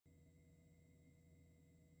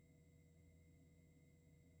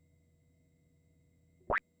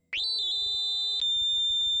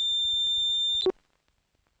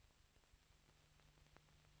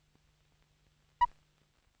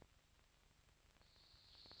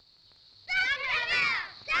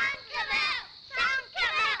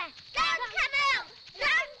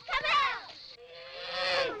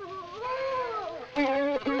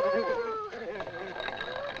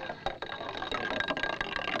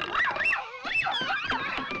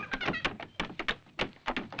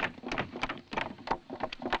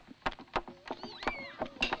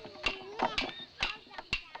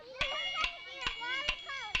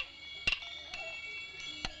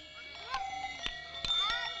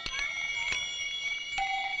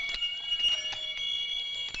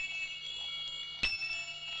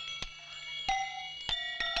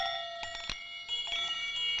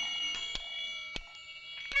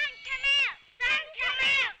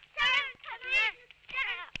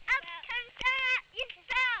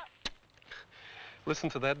Listen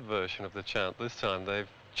to that version of the chant. This time they've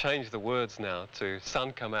changed the words now to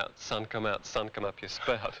sun come out, sun come out, sun come up your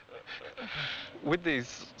spout. With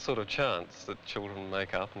these sort of chants that children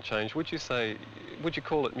make up and change, would you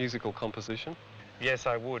call it musical composition? Yes,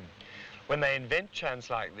 I would. When they invent chants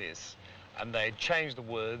like this, and they change the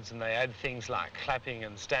words and they add things like clapping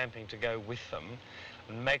and stamping to go with them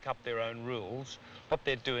and make up their own rules, what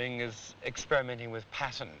they're doing is experimenting with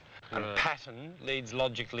pattern. And pattern leads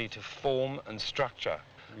logically to form and structure.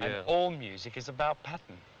 Yeah. And all music is about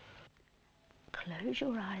pattern. Close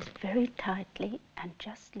your eyes very tightly and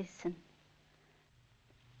just listen.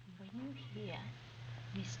 When you hear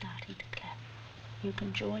me starting to clap, you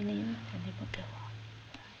can join in and then we'll go on.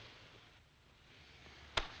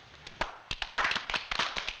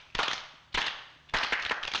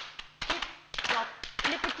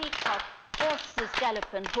 Clippity-clop, horses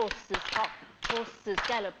gallop and horses hop. Horses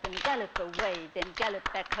gallop and gallop away, then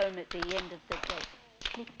gallop back home at the end of the day.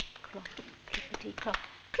 Clip-clop, clippity-clop,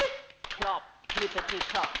 clip-clop,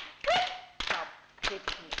 clippity-clop, clip-clop,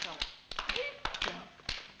 clippity-clop, clip-clop.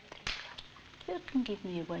 Who can give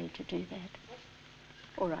me a way to do that?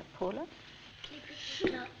 All right, Paula.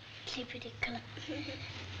 Clippity-clop, clippity-clop.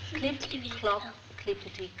 Clip-clop,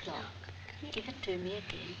 clippity-clop. Give it to me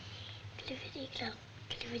again. Clippity-clop,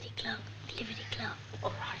 clippity-clop, clippity-clop.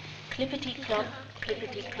 All right. Clippity-clop,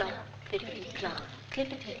 clippity-clop, clippity-clop,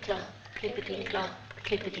 clippity-clop, clippity-clop,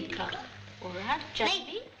 clippity-clop. All right,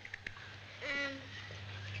 Jamie?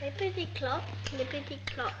 Clippity-clop,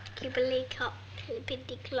 clippity-clop, clippity-clop,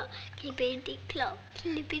 clippity-clop, clippity-clop,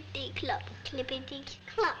 clippity-clop,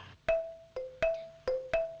 clippity-clop.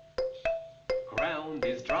 Ground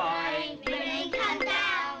is dry. Rain come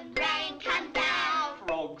down, rain come down.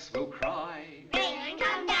 Frogs will cry. Rain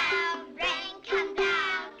come down, rain come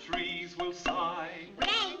down. Trees will sigh.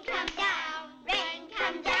 Rain come down, rain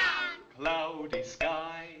come down. Cloudy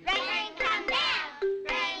sky. Rain come down,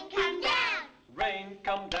 rain come down. Rain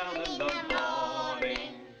come down in the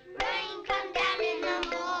morning. Rain come down in the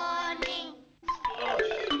morning.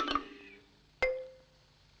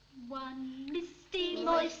 One misty,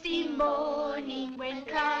 moisty morning when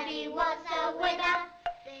cloudy was the weather,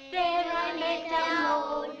 there I met an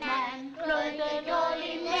old man, clothed all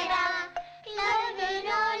in leather, clothed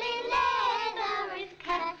all in leather, with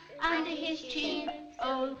cap under his chin.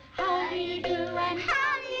 Oh, how do you do and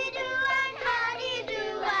how do you do and how do you do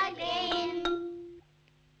again?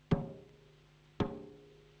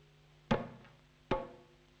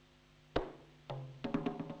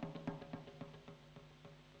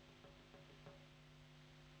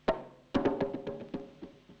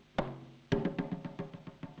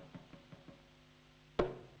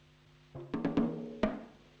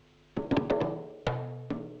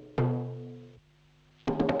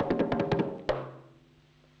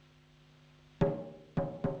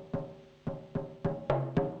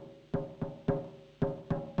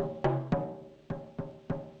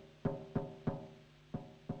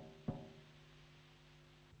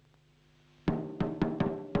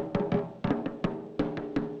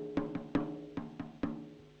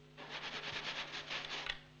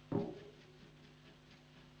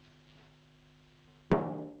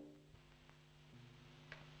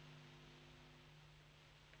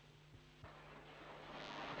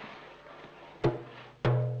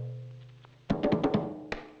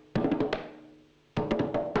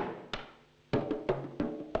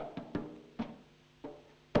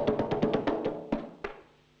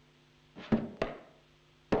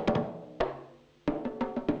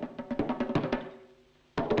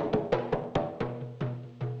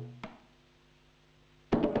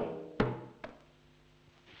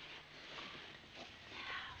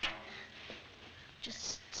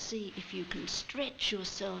 Just see if you can stretch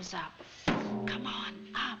yourselves up. Come on,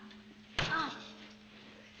 up, up,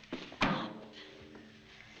 up,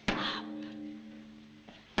 up,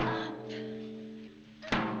 up.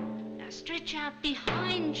 Now stretch out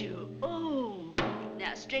behind you. Oh,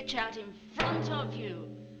 now stretch out in front of you.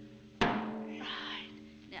 Right.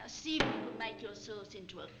 Now see if you can make yourselves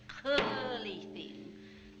into a curly thing.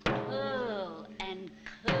 Curl and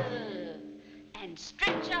curve and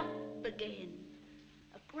stretch up again.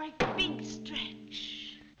 A great big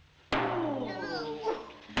stretch. Oh.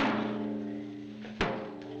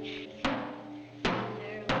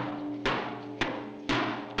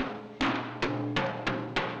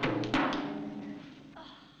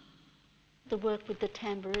 The work with the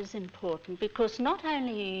timbre is important because not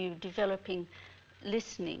only are you developing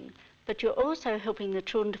listening, but you're also helping the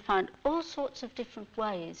children to find all sorts of different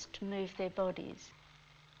ways to move their bodies.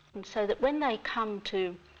 And so that when they come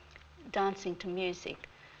to dancing to music,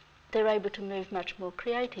 they're able to move much more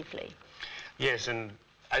creatively. Yes, and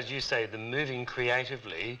as you say, the moving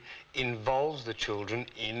creatively involves the children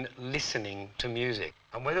in listening to music.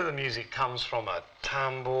 And whether the music comes from a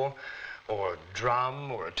tambour or a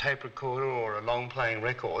drum or a tape recorder or a long-playing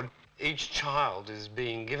record, each child is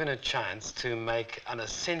being given a chance to make an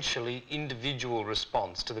essentially individual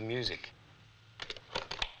response to the music.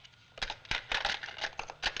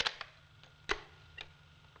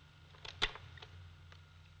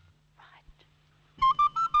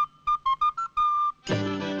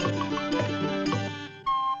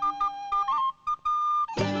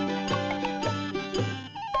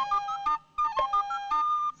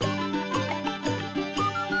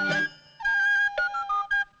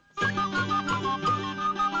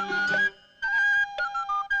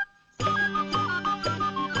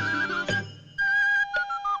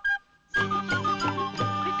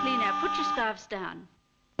 Down.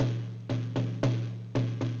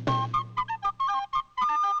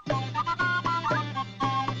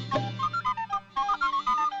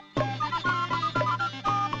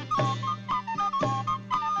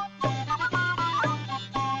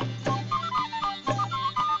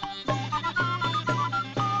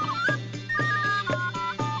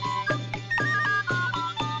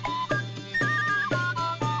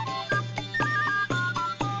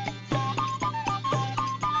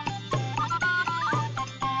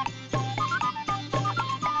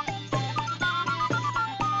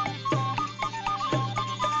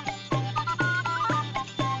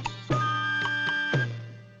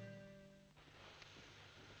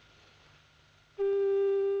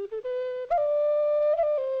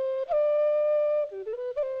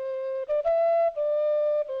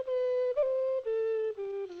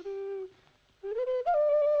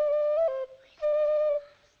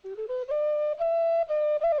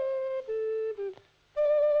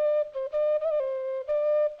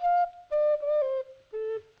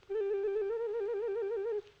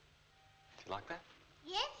 Like that?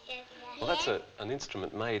 Yes. Yes. Well, that's an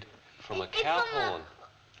instrument made from a cow horn.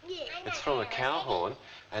 It's from a cow horn,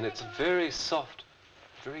 and it's a very soft,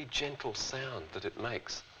 very gentle sound that it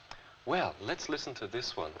makes. Well, let's listen to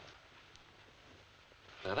this one.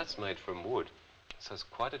 Now, that's made from wood, so it's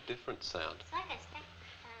quite a different sound. It's like a saxophone.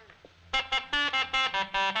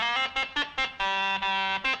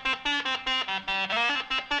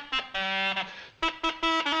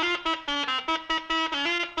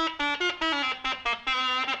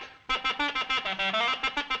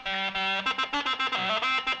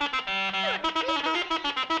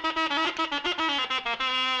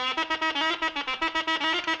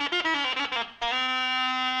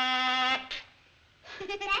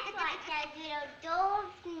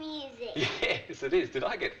 Yes, it is. Did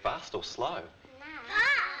I get fast or slow? No.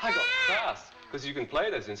 I got fast, because you can play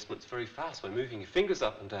those instruments very fast by moving your fingers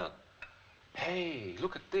up and down. Hey,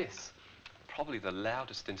 look at this. Probably the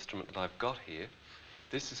loudest instrument that I've got here.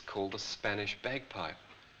 This is called a Spanish bagpipe.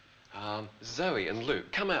 Zoe and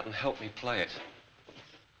Luke, come out and help me play it.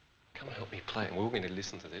 Come and help me play it. We're all going to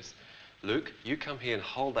listen to this. Luke, you come here and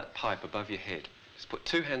hold that pipe above your head. Just put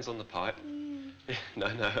 2 hands on the pipe. No,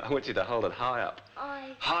 I want you to hold it high up.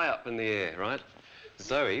 High up in the air, right?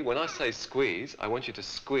 Zoe, when I say squeeze, I want you to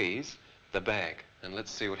squeeze the bag. And let's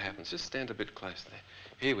see what happens. Just stand a bit close there.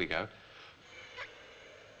 Here we go.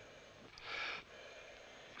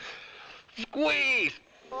 Squeeze!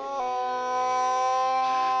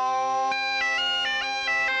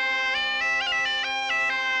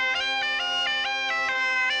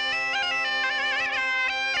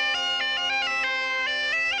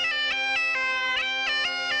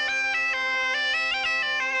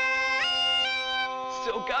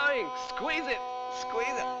 Still going. Squeeze it. Squeeze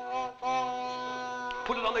it.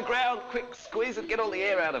 Put it on the ground. Quick, squeeze it. Get all the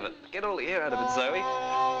air out of it. Get all the air out of it, Zoe.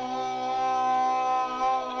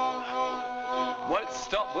 Won't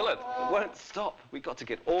stop, will it? It won't stop. We've got to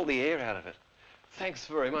get all the air out of it. Thanks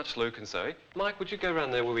very much, Luke and Zoe. Mike, would you go around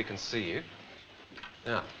there where we can see you?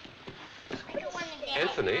 Now,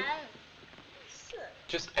 Anthony,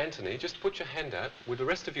 just put your hand out. With the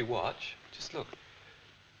rest of you watch, just look.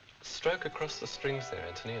 Stroke across the strings there,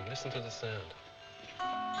 Anthony, and listen to the sound.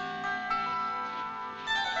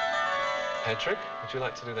 Patrick, would you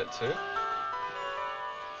like to do that too?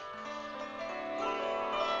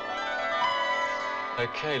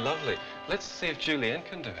 Okay, lovely. Let's see if Julianne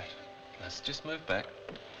can do it. Let's just move back.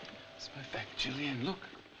 Let's move back. Julianne, look.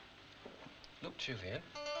 Look, Julianne.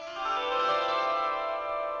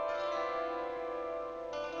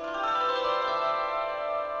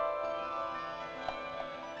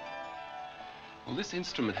 Well, this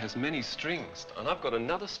instrument has many strings, and I've got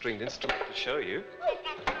another stringed instrument to show you.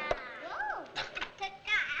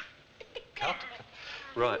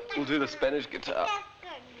 Right, we'll do the Spanish guitar.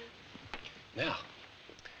 Now,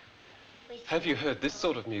 have you heard this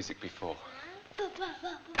sort of music before?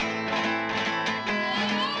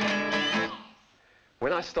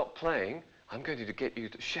 When I stop playing, I'm going to get you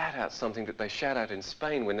to shout out something that they shout out in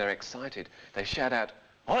Spain when they're excited. They shout out,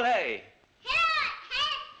 "Ole!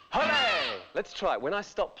 Ole!" Let's try it. When I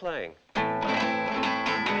stop playing.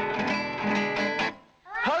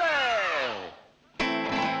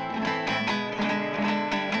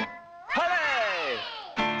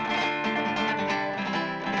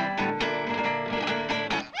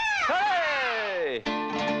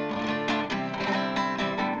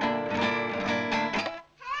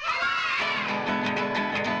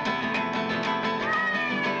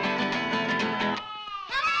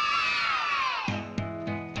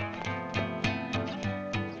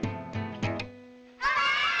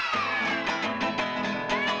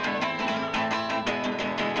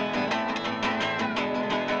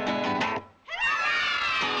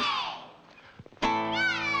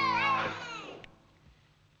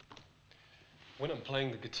 When I'm playing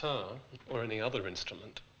the guitar or any other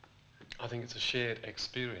instrument, I think it's a shared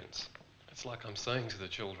experience. It's like I'm saying to the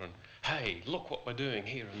children, hey, look what we're doing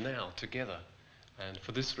here and now together. And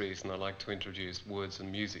for this reason, I like to introduce words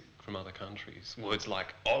and music from other countries. Words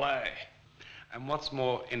like ole. And what's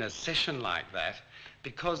more, in a session like that,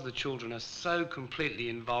 because the children are so completely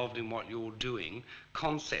involved in what you're doing,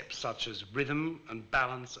 concepts such as rhythm and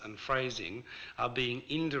balance and phrasing are being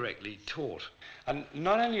indirectly taught. And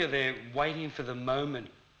not only are they waiting for the moment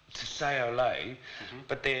to say ole,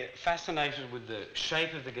 but they're fascinated with the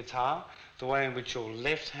shape of the guitar, the way in which your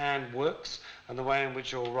left hand works, and the way in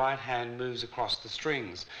which your right hand moves across the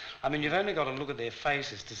strings. I mean, you've only got to look at their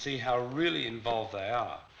faces to see how really involved they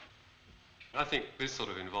are. I think this sort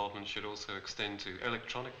of involvement should also extend to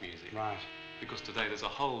electronic music. Right. Because today there's a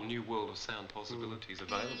whole new world of sound possibilities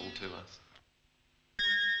available to us.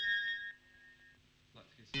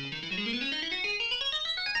 Two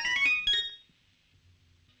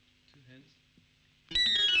hands.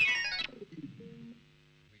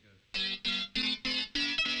 We go.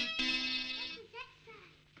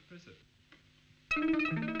 Press it.